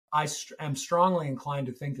am strongly inclined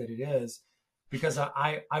to think that it is, because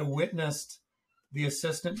I witnessed the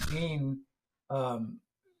assistant dean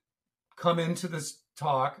come into this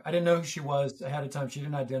talk. I didn't know who she was ahead of time. She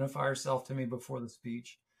didn't identify herself to me before the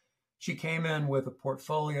speech. She came in with a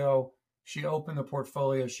portfolio. She opened the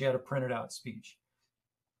portfolio. She had a printed out speech.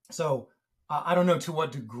 So I don't know to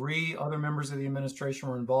what degree other members of the administration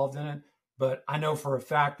were involved in it, but I know for a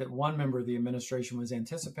fact that one member of the administration was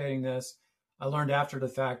anticipating this. I learned after the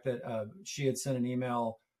fact that she had sent an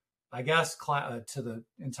email, I guess, to the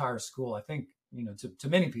entire school, I think, to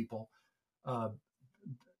many people,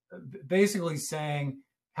 basically saying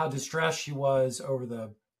how distressed she was over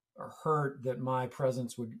the hurt that my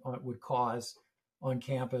presence would cause on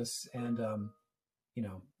campus. And,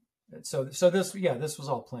 so this was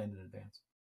all planned in advance.